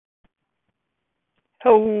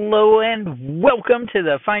Hello and welcome to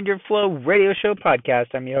the Find Your Flow radio show podcast.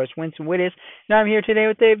 I'm your host, Winston Wittes, and I'm here today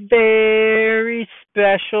with a very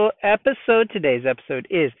special episode. Today's episode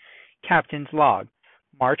is Captain's Log,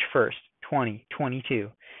 March 1st, 2022.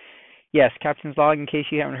 Yes, Captain's Log, in case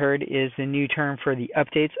you haven't heard, is the new term for the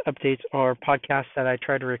updates. Updates are podcasts that I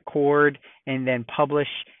try to record and then publish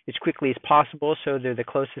as quickly as possible, so they're the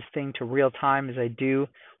closest thing to real time as I do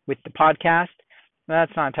with the podcast.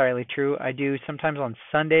 That's not entirely true. I do sometimes on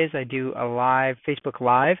Sundays. I do a live Facebook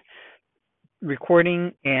Live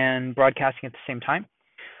recording and broadcasting at the same time.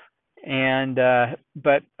 And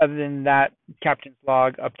but other than that, Captain's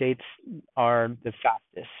Log updates are the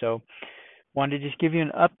fastest. So wanted to just give you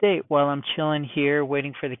an update while I'm chilling here,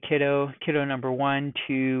 waiting for the kiddo number one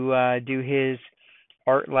to do his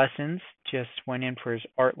art lessons. Just went in for his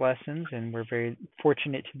art lessons, and we're very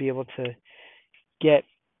fortunate to be able to get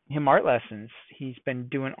him art lessons. He's been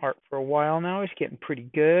doing art for a while now. He's getting pretty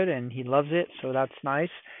good and he loves it, so that's nice.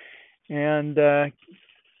 And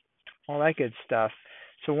all that good stuff.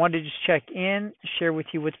 So wanted to just check in, share with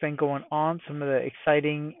you what's been going on, some of the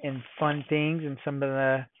exciting and fun things and some of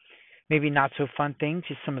the maybe not so fun things,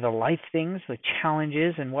 just some of the life things, the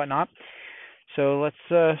challenges and whatnot. So let's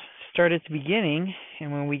start at the beginning,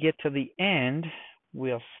 and when we get to the end,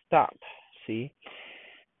 we'll stop. See?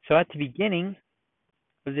 So at the beginning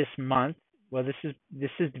of this month, well, this is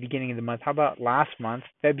the beginning of the month. How about last month,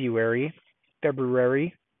 February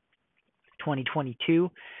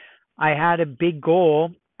 2022? I had a big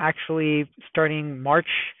goal actually starting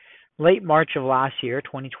late March of last year,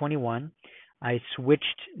 2021. I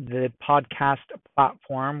switched the podcast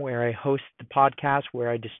platform where I host the podcast,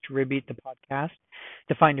 where I distribute the podcast,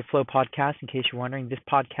 to Find Your Flow podcast. In case you're wondering, this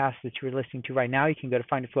podcast that you're listening to right now, you can go to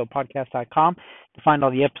findyourflowpodcast.com to find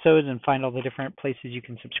all the episodes and find all the different places you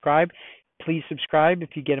can subscribe. Please subscribe if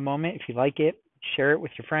you get a moment. If you like it, share it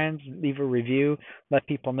with your friends, leave a review, let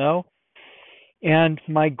people know. And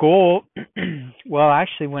my goal, well,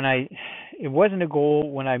 actually, it wasn't a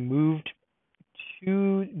goal when I moved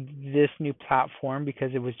to this new platform,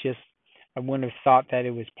 because it was just, I wouldn't have thought that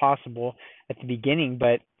it was possible at the beginning.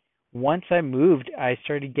 But once I moved, I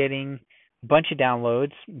started getting a bunch of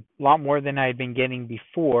downloads, a lot more than I had been getting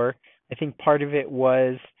before. I think part of it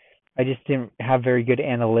was I just didn't have very good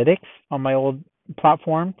analytics on my old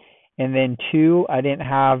platform. And then two, I didn't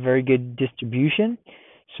have very good distribution.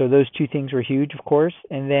 So those two things were huge, of course.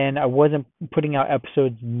 And then I wasn't putting out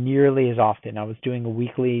episodes nearly as often. I was doing a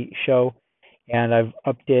weekly show, and I've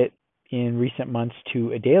upped it in recent months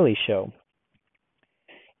to a daily show.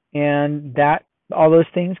 And that, all those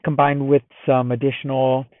things combined with some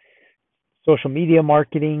additional social media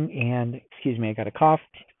marketing and, excuse me, I got a cough.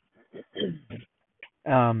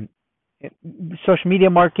 Um, Social media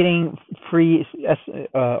marketing, free,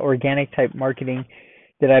 organic type marketing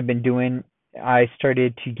that I've been doing, I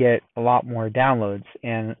started to get a lot more downloads,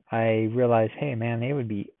 and I realized, hey man, it would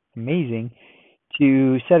be amazing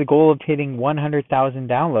to set a goal of hitting 100,000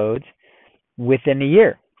 downloads within a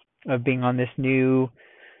year of being on this new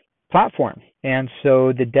platform. And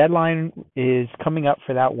so the deadline is coming up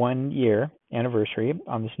for that 1 year anniversary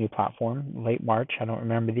on this new platform, late March. I don't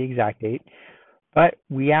remember the exact date, but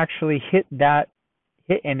we actually hit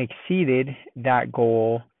and exceeded that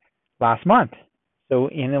goal last month. So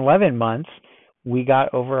in 11 months, we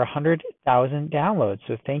got over 100,000 downloads.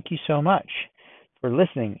 So thank you so much for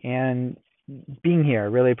listening and being here. I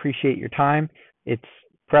really appreciate your time. It's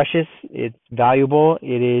precious. It's valuable.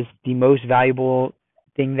 It is the most valuable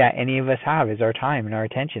thing that any of us have, is our time and our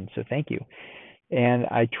attention. So thank you. And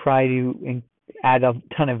I try to add a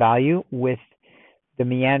ton of value with the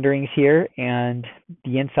meanderings here and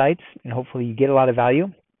the insights, and hopefully you get a lot of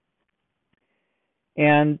value.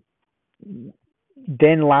 And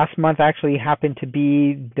then last month actually happened to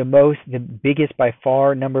be the biggest by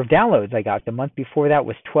far number of downloads I got. The month before that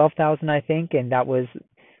was 12,000, I think, and that was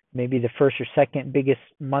maybe the first or second biggest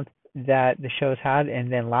month that the show's had.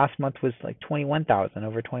 And then last month was like 21,000,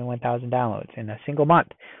 over 21,000 downloads in a single month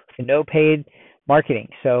with no paid marketing.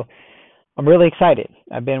 So I'm really excited.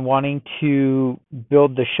 I've been wanting to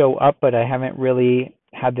build the show up, but I haven't really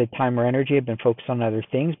had the time or energy. I've been focused on other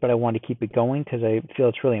things, but I want to keep it going because I feel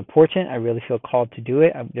it's really important. I really feel called to do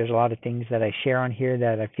it. There's a lot of things that I share on here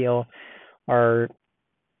that I feel are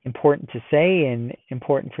important to say and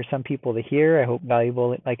important for some people to hear. I hope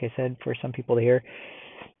valuable, like I said, for some people to hear.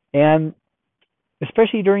 And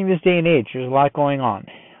especially during this day and age, there's a lot going on.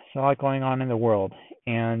 There's a lot going on in the world,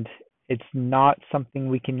 and it's not something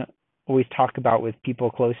we can always talk about with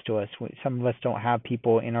people close to us. Some of us don't have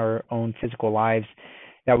people in our own physical lives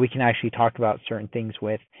that we can actually talk about certain things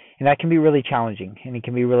with. And that can be really challenging and it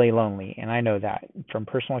can be really lonely. And I know that from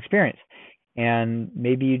personal experience. And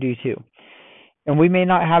maybe you do too. And we may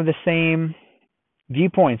not have the same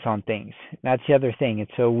viewpoints on things. That's the other thing. And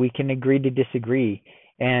so we can agree to disagree.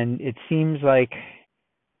 And it seems like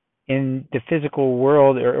in the physical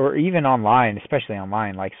world or even online, especially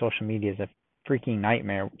online, like social media is a freaking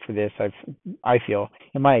nightmare for this. I feel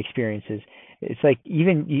in my experiences, it's like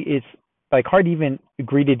it's like hard to even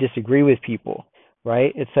agree to disagree with people,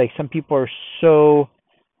 right? It's like some people are so,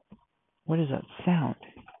 what is that sound?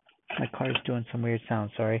 My car is doing some weird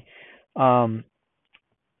sound, sorry. Um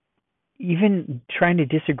Even trying to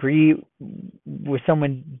disagree with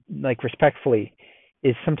someone like respectfully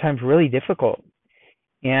is sometimes really difficult.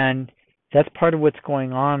 And that's part of what's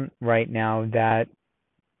going on right now that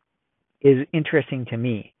is interesting to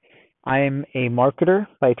me. I'm a marketer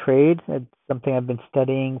by trade. It's something I've been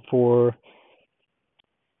studying for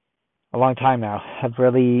a long time now. I've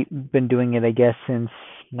really been doing it, I guess, since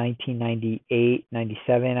 1998,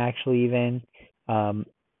 97, actually, even. Um,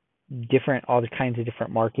 all the kinds of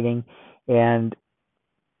different marketing and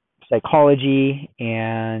psychology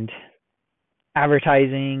and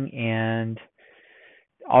advertising and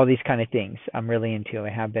all these kind of things I'm really into. I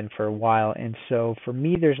have been for a while. And so for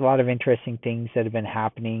me, there's a lot of interesting things that have been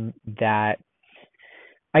happening that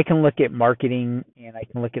I can look at marketing and I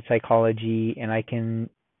can look at psychology and I can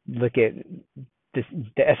look at the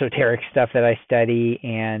esoteric stuff that I study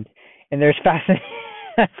and there's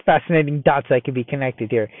fascinating dots that can be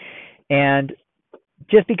connected here. And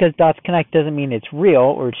just because dots connect doesn't mean it's real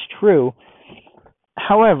or it's true.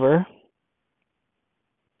 However,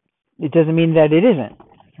 it doesn't mean that it isn't,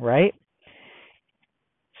 right?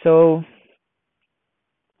 So,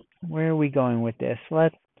 where are we going with this?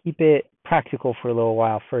 Let's keep it practical for a little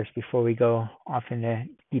while first before we go off into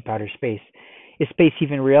deep outer space. Is space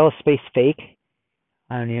even real? Is space fake?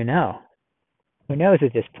 I don't even know. Who knows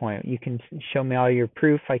at this point? You can show me all your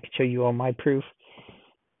proof. I could show you all my proof.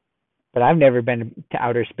 But I've never been to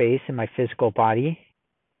outer space in my physical body.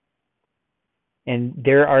 And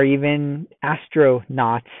there are even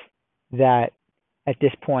astronauts that at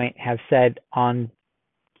this point have said on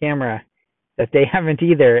camera that they haven't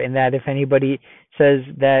either, and that if anybody says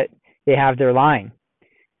that they have, they're lying.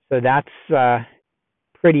 So that's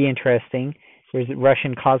pretty interesting. There's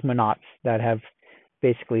Russian cosmonauts that have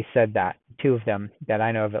basically said that, two of them that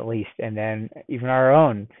I know of at least, and then even our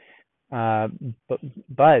own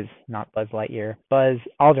Buzz, not Buzz Lightyear, Buzz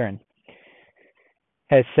Aldrin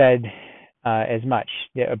has said as much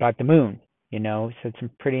about the moon. Said some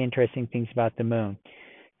pretty interesting things about the moon.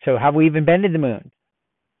 So have we even been to the moon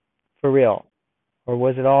for real? Or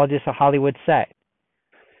was it all just a Hollywood set?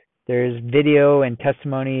 There's video and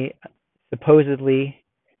testimony supposedly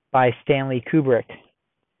by Stanley Kubrick,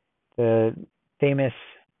 the famous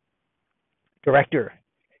director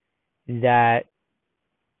that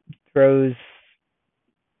throws,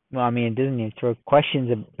 well, I mean, it doesn't even throw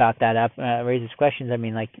questions about that up, raises questions. I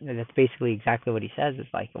mean, like, that's basically exactly what he says.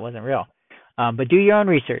 It's like it wasn't real. But do your own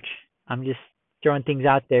research. I'm just throwing things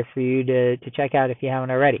out there for you to check out if you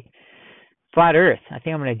haven't already. Flat Earth. I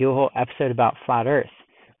think I'm going to do a whole episode about Flat Earth.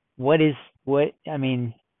 I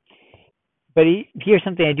mean, but here's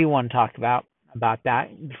something I do want to talk about that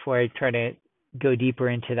before I try to go deeper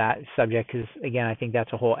into that subject, because, again, I think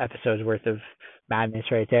that's a whole episode's worth of madness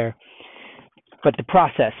right there. But the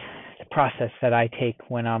process that I take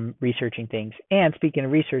when I'm researching things. And speaking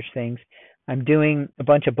of research things, I'm doing a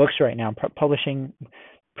bunch of books right now,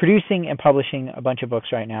 producing and publishing a bunch of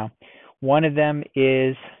books right now. One of them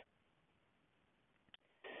is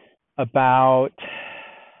about,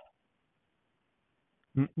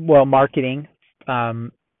 well, marketing,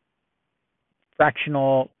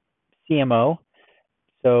 fractional CMO.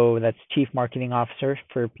 So that's Chief Marketing Officer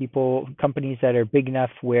for companies that are big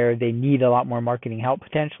enough where they need a lot more marketing help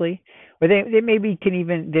potentially, or they maybe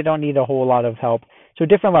they don't need a whole lot of help. So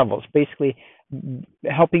different levels, basically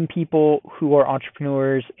helping people who are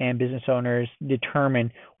entrepreneurs and business owners determine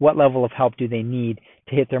what level of help do they need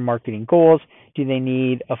to hit their marketing goals. Do they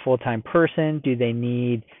need a full-time person? Do they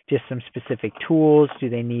need just some specific tools? Do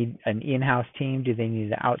they need an in-house team? Do they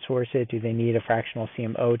need to outsource it? Do they need a fractional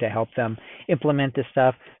CMO to help them implement this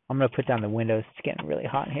stuff? I'm going to put down the windows. It's getting really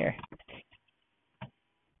hot in here.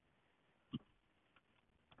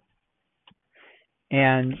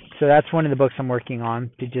 And so that's one of the books I'm working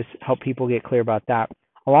on, to just help people get clear about that.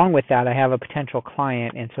 Along with that, I have a potential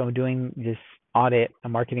client, and so I'm doing this audit, a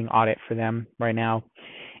marketing audit for them right now.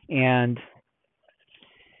 And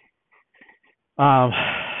I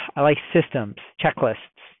like systems, checklists,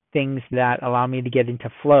 things that allow me to get into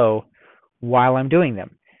flow while I'm doing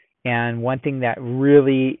them. And one thing that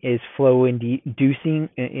really is flow inducing,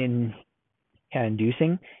 it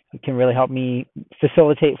can really help me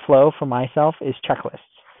facilitate flow for myself is checklists,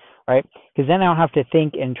 right? Because then I don't have to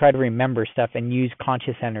think and try to remember stuff and use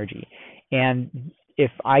conscious energy. And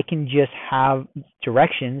if I can just have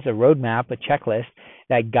directions, a roadmap, a checklist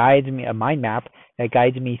that guides me, a mind map that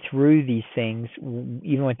guides me through these things,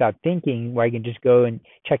 even without thinking, where I can just go and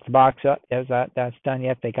check the box. Oh, that's done.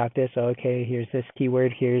 Yep, they got this. Oh, okay, here's this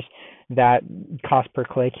keyword. Here's that cost per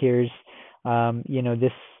click. Here's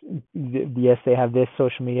this. Yes, they have this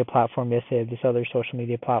social media platform. Yes, they have this other social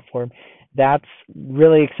media platform. That's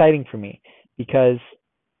really exciting for me because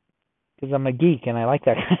I'm a geek and I like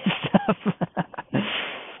that kind of stuff.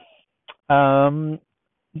 um,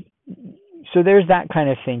 so there's that kind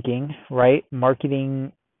of thinking, right?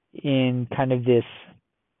 Marketing in kind of this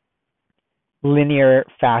linear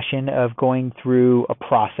fashion of going through a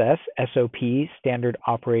process, SOP, standard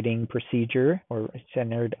operating procedure or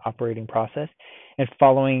standard operating process, and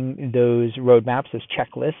following those roadmaps, those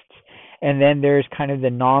checklists. And then there's kind of the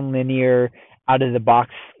nonlinear, out of the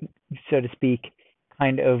box, so to speak,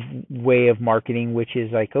 kind of way of marketing, which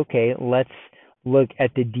is like, okay, let's look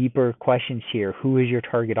at the deeper questions here. Who is your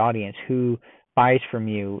target audience? Who buys from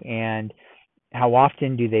you? And how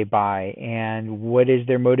often do they buy? And what is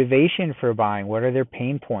their motivation for buying? What are their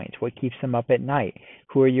pain points? What keeps them up at night?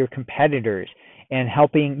 Who are your competitors? And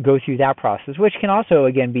helping go through that process, which can also,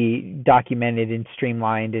 again, be documented and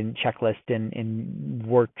streamlined and checklisted and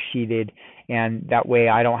worksheeted. And that way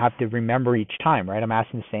I don't have to remember each time, right? I'm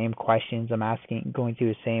asking the same questions. I'm going through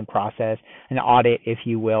the same process, an audit, if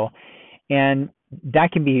you will. And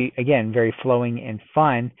that can be, again, very flowing and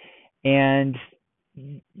fun. And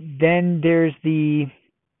then there's the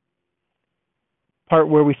part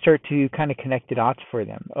where we start to kind of connect the dots for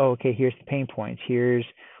them. Oh, okay, here's the pain points. Here's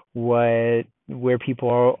where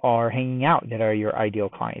people are hanging out that are your ideal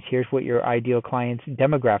clients. Here's what your ideal clients'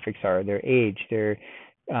 demographics are, their age, their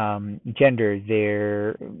gender,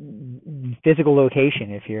 their physical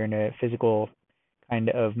location, if you're in a physical kind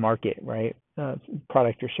of market, right?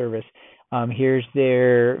 Product or service. Here's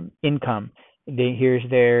their income. Here's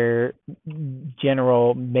their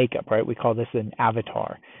general makeup, right? We call this an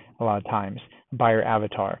avatar a lot of times, buyer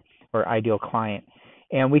avatar or ideal client.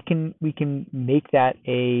 And we can make that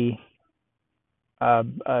an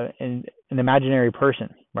imaginary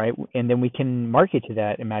person, right? And then we can market to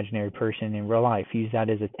that imaginary person in real life, use that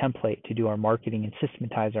as a template to do our marketing and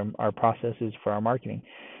systematize our processes for our marketing.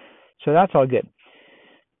 So that's all good.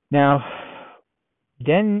 Now,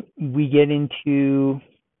 then we get into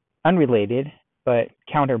unrelated, but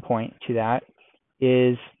counterpoint to that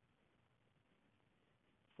is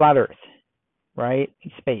flat Earth, right?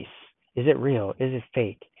 Space. Is it real? Is it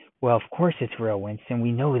fake? Well, of course it's real, Winston.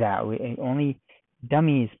 We know that. Only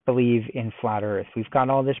dummies believe in flat Earth. We've got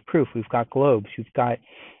all this proof. We've got globes. We've got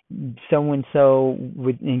so-and-so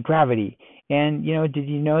in gravity. And, did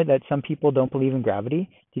you know that some people don't believe in gravity?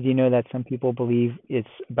 Did you know that some people believe it's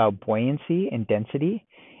about buoyancy and density?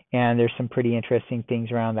 And there's some pretty interesting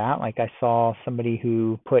things around that. Like I saw somebody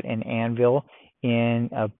who put an anvil in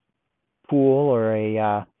a pool or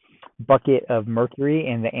a bucket of mercury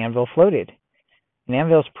and the anvil floated. An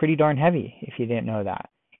anvil is pretty darn heavy if you didn't know that.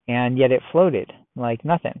 And yet it floated like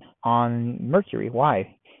nothing on mercury.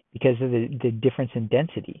 Why? Because of the difference in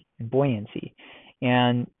density and buoyancy.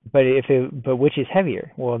 But which is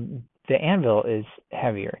heavier? Well, the anvil is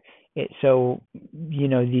heavier. So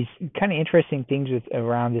these kind of interesting things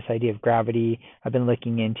around this idea of gravity I've been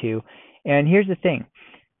looking into. And here's the thing.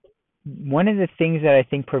 One of the things that I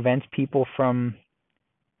think prevents people from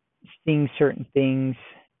seeing certain things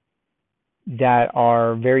that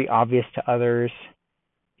are very obvious to others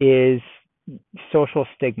is social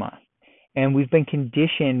stigma. And we've been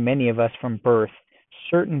conditioned, many of us from birth,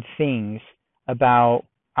 certain things about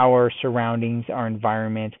our surroundings, our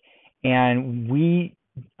environment, and we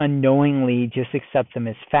unknowingly just accept them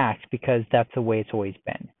as facts because that's the way it's always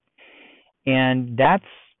been. And that's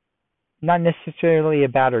not necessarily a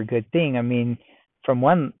bad or good thing. I mean, from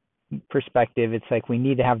one perspective, it's like we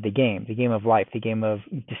need to have the game of life, the game of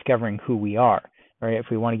discovering who we are, right? If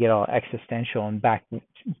we want to get all existential and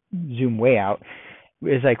zoom way out,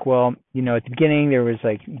 it's like, well, at the beginning there was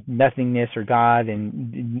like nothingness or God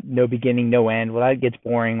and no beginning, no end. Well, that gets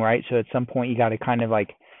boring, right? So at some point you got to kind of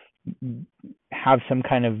like have some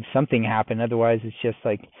kind of something happen. Otherwise it's just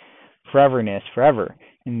like foreverness, forever.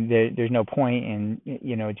 And there's no point, and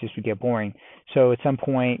it just would get boring. So at some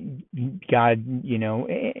point, God,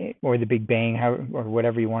 or the Big Bang, or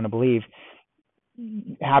whatever you want to believe,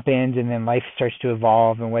 happens, and then life starts to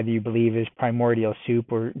evolve. And whether you believe is primordial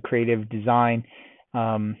soup or creative design,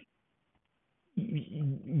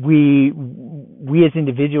 we as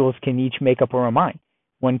individuals can each make up our own mind.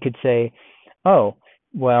 One could say, oh,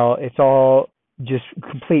 well, it's all just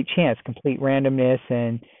complete chance, complete randomness,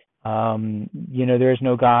 and there is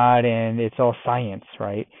no God, and it's all science,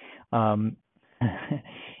 right? Um,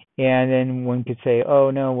 and then one could say,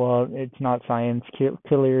 oh no, well, it's not science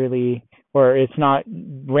clearly, or it's not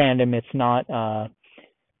random, it's not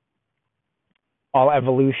all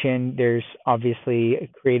evolution. There's obviously a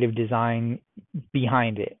creative design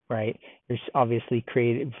behind it, right? There's obviously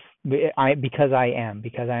creative. Because I am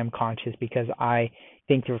conscious, because I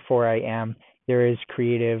think, therefore I am. There is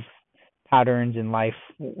creative patterns in life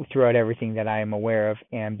throughout everything that I am aware of,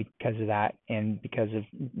 and because of that, and because of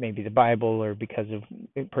maybe the Bible, or because of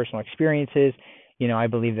personal experiences, I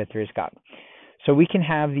believe that there is God. So we can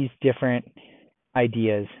have these different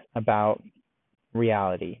ideas about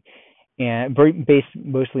reality, and based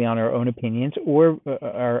mostly on our own opinions, or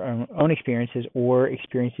our own experiences, or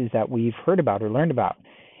experiences that we've heard about or learned about.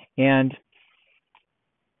 And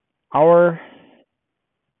our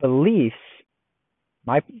beliefs,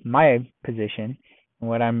 my position, and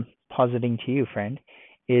what I'm positing to you, friend,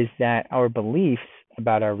 is that our beliefs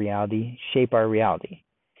about our reality shape our reality.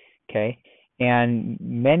 Okay? And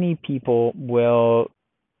many people will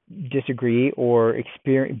disagree or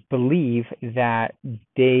believe that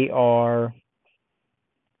there's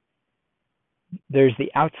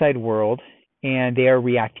the outside world, and they are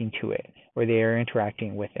reacting to it, or they are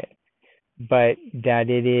interacting with it, but that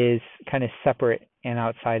it is kind of separate and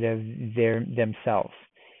outside of themselves.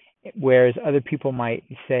 Whereas other people might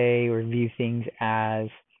say or view things as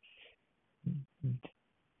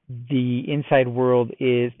the outside world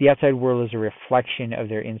is a reflection of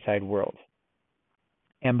their inside world.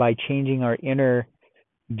 And by changing our inner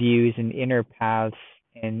views and inner paths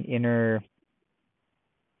and inner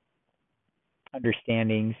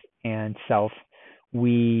understandings and self,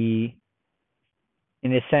 we,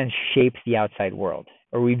 in a sense, shape the outside world,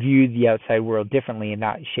 or we view the outside world differently, and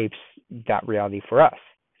that shapes that reality for us,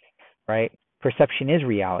 right? Perception is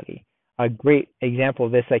reality. A great example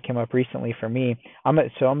of this that came up recently for me, I'm a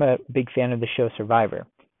big fan of the show Survivor.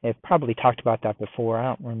 I've probably talked about that before. I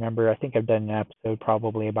don't remember. I think I've done an episode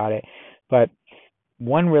probably about it. But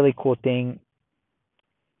one really cool thing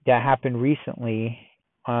that happened recently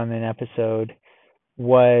on an episode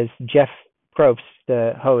was Jeff Probst,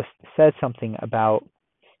 the host, said something about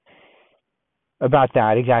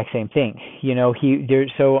that exact same thing.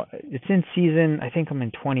 So it's in season, I think I'm in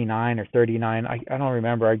 29 or 39. I don't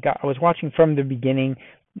remember. I was watching from the beginning,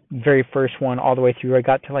 very first one, all the way through. I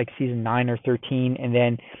got to like season 9 or 13, and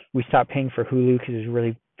then we stopped paying for Hulu because it was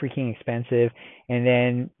really freaking expensive. And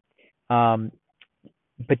then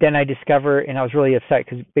but then I discovered, and I was really upset,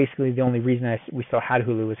 because basically the only reason we still had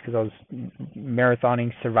Hulu was because I was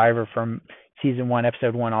marathoning Survivor from season 1,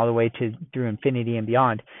 episode 1, all the way through Infinity and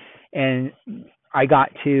beyond. And I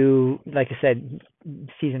got to, like I said,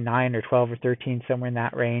 season 9 or 12 or 13, somewhere in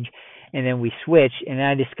that range. And then we switched, and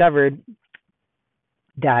I discovered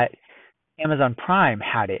that Amazon Prime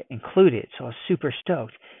had it included. So I was super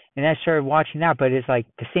stoked. And I started watching that, but it's like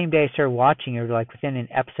the same day I started watching it, like within an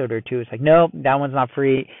episode or two, it's like, nope, that one's not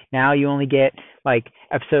free. Now you only get like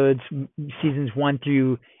episodes, seasons 1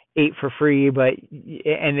 through 8 for free,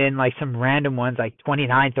 and then like some random ones like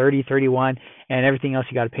 29, 30, 31, and everything else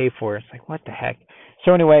you got to pay for. It's like, what the heck?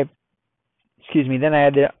 So anyway, then I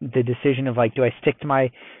had the decision of like, do I stick to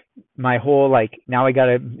my whole, like, now I got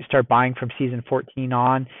to start buying from season 14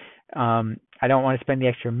 on. I don't want to spend the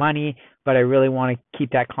extra money, but I really want to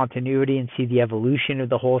keep that continuity and see the evolution of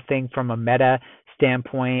the whole thing from a meta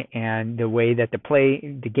standpoint, and the way that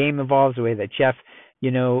the game evolves, the way that Jeff,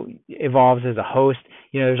 evolves as a host.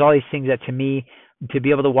 There's all these things that, to me, to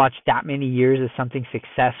be able to watch that many years of something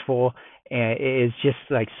successful is just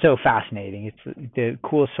like so fascinating. It's the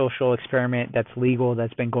coolest social experiment that's legal,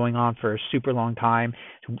 that's been going on for a super long time,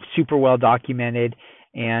 super well documented,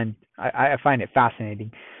 and I find it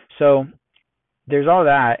fascinating. So there's all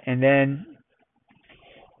that, and then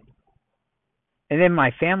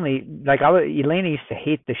my family, like Elena used to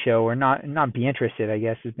hate the show, or not be interested, I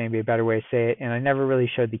guess is maybe a better way to say it, and I never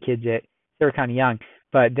really showed the kids it. They were kind of young,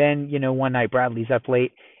 but then one night Bradley's up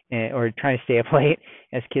late, or trying to stay up late,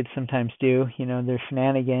 as kids sometimes do. Their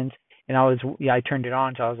shenanigans, and I turned it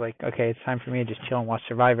on, so I was like, okay, it's time for me to just chill and watch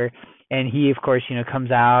Survivor. And he, of course,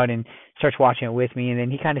 comes out and starts watching it with me, and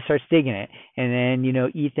then he kind of starts digging it. And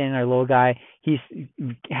then, Ethan, our little guy, he's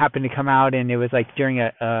happened to come out, and it was like during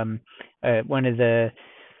one of the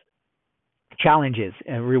challenges,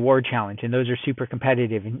 a reward challenge, and those are super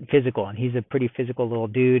competitive and physical, and he's a pretty physical little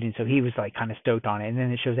dude, and so he was like kind of stoked on it. And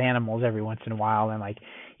then it shows animals every once in a while, and like,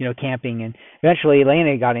 camping, and eventually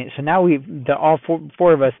Elena got in. So now all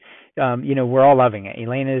four of us, we're all loving it.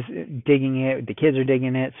 Elena's digging it, the kids are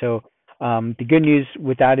digging it. So the good news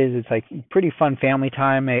with that is it's like pretty fun family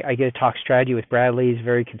time. I get to talk strategy with Bradley. He's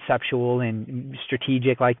very conceptual and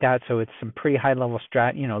strategic like that. So it's some pretty high level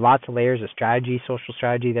lots of layers of strategy, social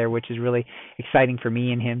strategy there, which is really exciting for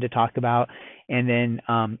me and him to talk about. And then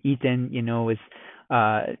Ethan, is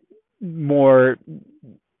more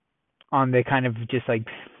on the kind of just like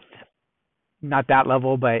not that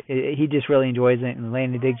level, but he just really enjoys it, and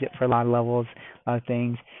Elena digs it for a lot of levels, a lot of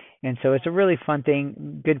things. And so it's a really fun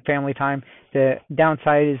thing, good family time. The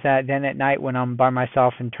downside is that then at night when I'm by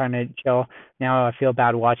myself and trying to chill, now I feel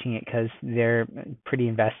bad watching it because they're pretty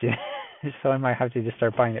invested. So I might have to just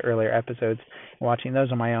start buying the earlier episodes and watching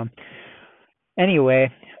those on my own.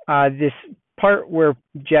 Anyway, this part where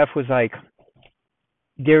Jeff was like,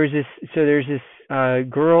 there's this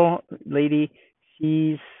girl, lady,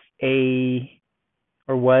 she's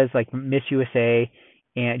was like Miss USA,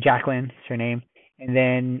 and Jacqueline is her name. And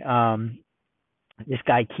then this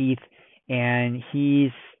guy Keith, and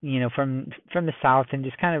he's from the South and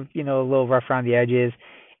just kind of a little rough around the edges.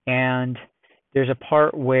 And there's a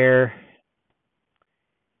part where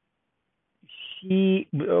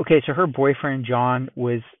so her boyfriend John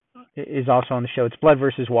is also on the show. It's blood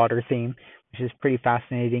versus water theme, which is pretty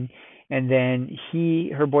fascinating. And then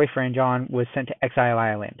her boyfriend John was sent to Exile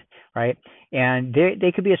Island, right? And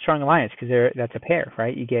they could be a strong alliance because that's a pair,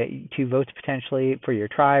 right? You get 2 votes potentially for your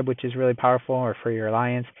tribe, which is really powerful, or for your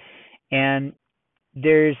alliance. And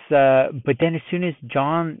there's but then as soon as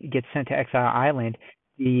John gets sent to Exile Island,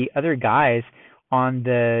 the other guys on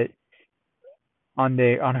her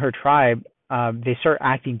tribe, they start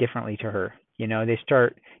acting differently to her.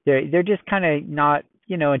 They're just kind of not,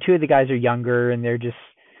 and 2 of the guys are younger, and they're just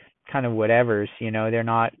kind of whatevers, they're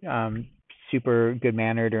not super good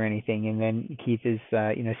mannered or anything. And then Keith is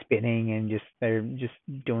spinning, and they're just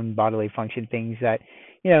doing bodily function things that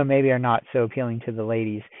maybe are not so appealing to the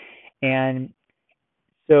ladies. And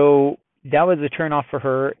so that was a turn off for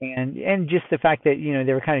her, and just the fact that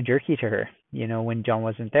they were kind of jerky to her when John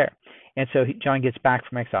wasn't there. And so John gets back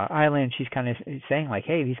from Exile Island, she's kind of saying like,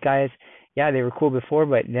 hey, these guys, yeah, they were cool before,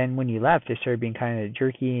 but then when you left, they started being kind of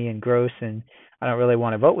jerky and gross, and I don't really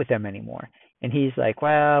want to vote with them anymore. And he's like,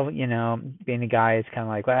 well, being a guy, it's kind of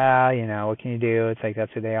like, well, what can you do? It's like,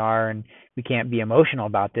 that's who they are, and we can't be emotional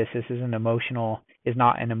about this. This is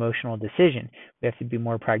not an emotional decision. We have to be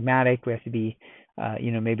more pragmatic. We have to be,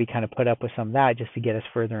 maybe kind of put up with some of that just to get us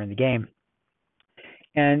further in the game.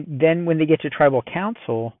 And then when they get to tribal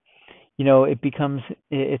council, it becomes,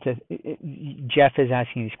 Jeff is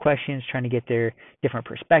asking these questions, trying to get their different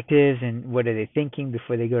perspectives and what are they thinking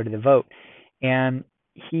before they go to the vote. And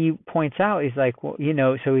he points out, he's like, well,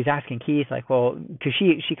 so he's asking Keith, like, well, because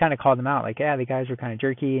she kind of called him out, like, yeah, the guys were kind of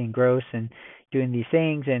jerky and gross and doing these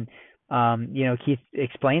things. And, Keith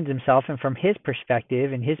explains himself, and from his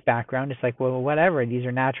perspective and his background, it's like, well, whatever, these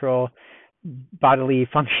are natural bodily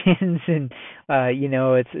functions, and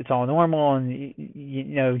it's all normal, and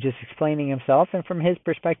just explaining himself. And from his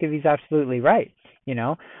perspective, he's absolutely right,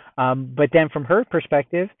 but then from her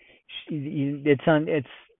perspective, it's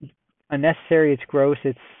unnecessary, it's gross,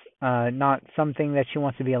 it's not something that she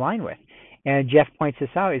wants to be aligned with. And Jeff points this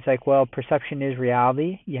out. He's like, well, perception is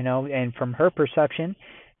reality, and from her perception,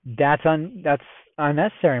 that's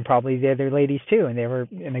unnecessary, and probably the other ladies too, and they were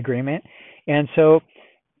in agreement. And so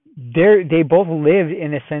they both lived,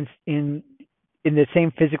 in a sense, in the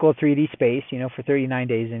same physical 3D space, for 39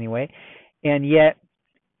 days anyway, and yet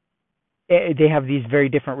they have these very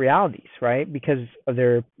different realities, right? Because of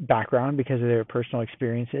their background, because of their personal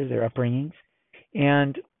experiences, their upbringings,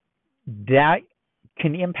 and that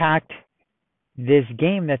can impact this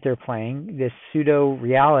game that they're playing, this pseudo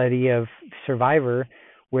reality of Survivor,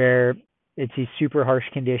 where it's these super harsh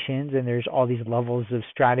conditions, and there's all these levels of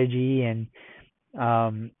strategy and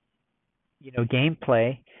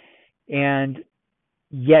gameplay, and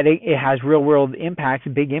yet it has real world impacts,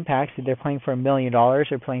 big impacts. They're playing for $1 million,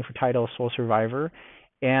 they're playing for title of Sole Survivor,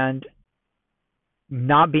 and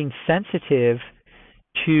not being sensitive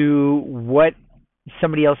to what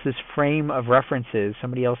somebody else's frame of reference is,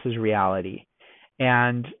 somebody else's reality.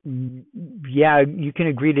 And yeah, you can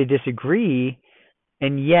agree to disagree,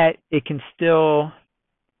 and yet it can still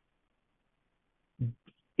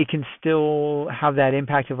have that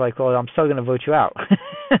impact of like, well, I'm still going to vote you out,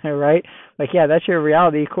 right? Like, yeah, that's your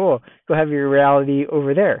reality. Cool. Go have your reality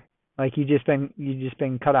over there. Like, you just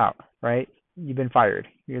been cut out, right? You've been fired.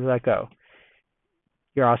 You're let go.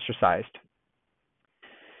 you're ostracized.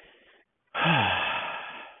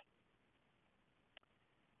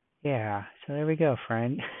 Yeah, so there we go,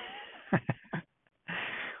 friend.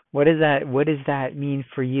 What does that mean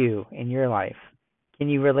for you in your life? Can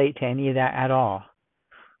you relate to any of that at all?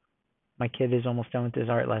 My kid is almost done with his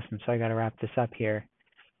art lesson, so I got to wrap this up here.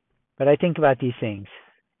 But I think about these things.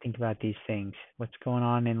 Think about these things. What's going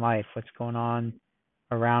on in life? What's going on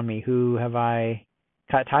around me? Who have I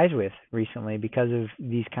cut ties with recently because of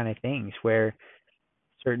these kind of things where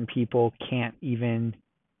certain people can't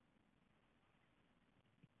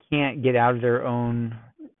get out of their own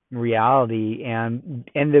reality, and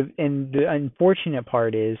the unfortunate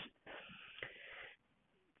part is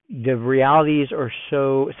the realities are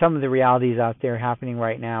so some of the realities out there happening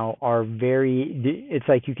right now are very, it's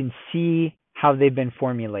like you can see how they've been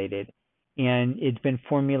formulated, and it's been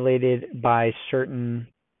formulated by certain,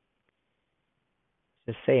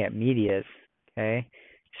 just say it, medias, okay,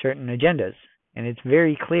 certain agendas, and it's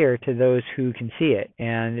very clear to those who can see it,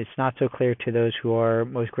 and it's not so clear to those who are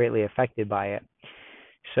most greatly affected by it.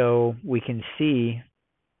 So we can see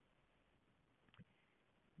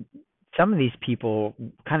some of these people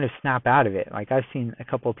kind of snap out of it. Like I've seen a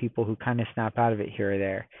couple of people who kind of snap out of it here or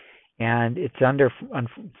there, and it's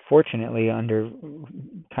unfortunately under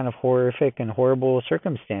kind of horrific and horrible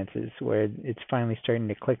circumstances where it's finally starting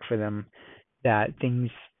to click for them that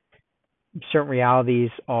certain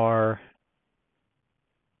realities are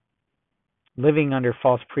living under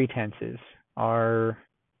false pretenses, are,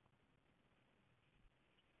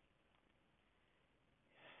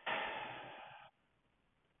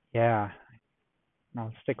 yeah,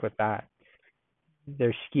 I'll stick with that.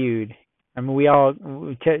 They're skewed. I mean, we all,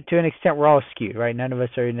 to an extent, we're all skewed, right? None of us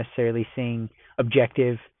are necessarily seeing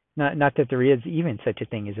objective. Not that there is even such a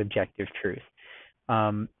thing as objective truth.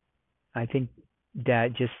 Um, I think that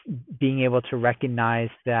just being able to recognize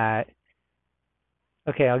that.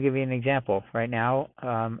 Okay, I'll give you an example. Right now,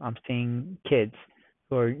 I'm seeing kids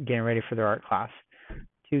who are getting ready for their art class.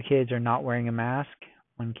 Two kids are not wearing a mask.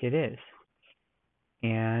 One kid is,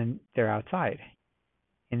 and they're outside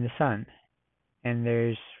in the sun, and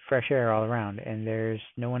there's fresh air all around, and there's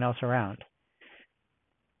no one else around.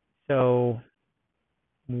 So,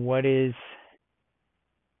 what is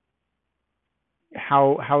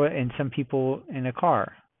how and some people in a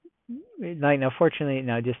car, like, now fortunately,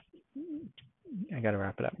 now just I gotta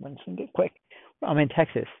wrap it up once and get quick. I'm in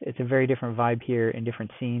Texas. It's a very different vibe here and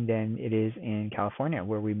different scene than it is in California,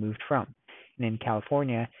 where we moved from. And in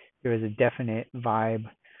California, there is a definite vibe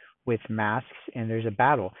with masks, and there's a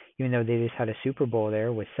battle. Even though they just had a Super Bowl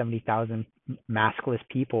there with 70,000 maskless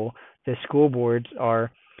people, the school boards are,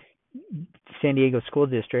 San Diego School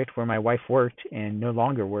District, where my wife worked and no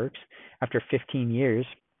longer works after 15 years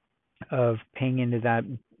of paying into that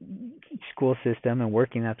school system and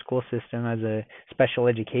working that school system as a special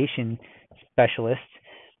education specialist.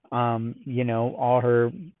 All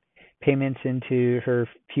her payments into her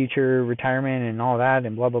future retirement and all that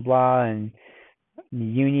and blah blah blah and the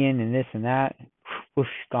union and this and that, whoosh,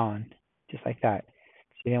 gone, just like that.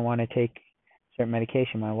 She didn't want to take certain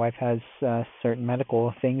medication. My wife has certain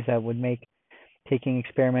medical things that would make taking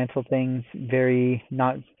experimental things very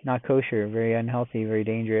not kosher, very unhealthy, very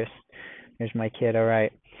dangerous. There's my kid. All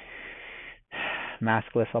right,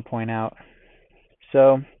 maskless, I'll point out.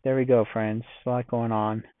 So there we go, friends. A lot going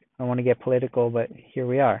on. I don't want to get political, but here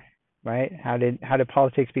we are, right? How did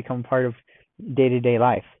politics become part of day-to-day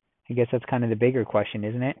life? I guess that's kind of the bigger question,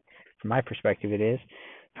 isn't it? From my perspective, it is.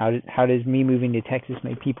 How does me moving to Texas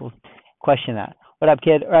make people question that? What up,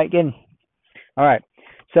 kid? All right, good. All right.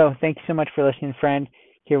 So thank you so much for listening, friend.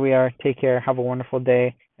 Here we are. Take care. Have a wonderful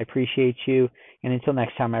day. I appreciate you. And until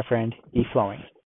next time, my friend, be flowing.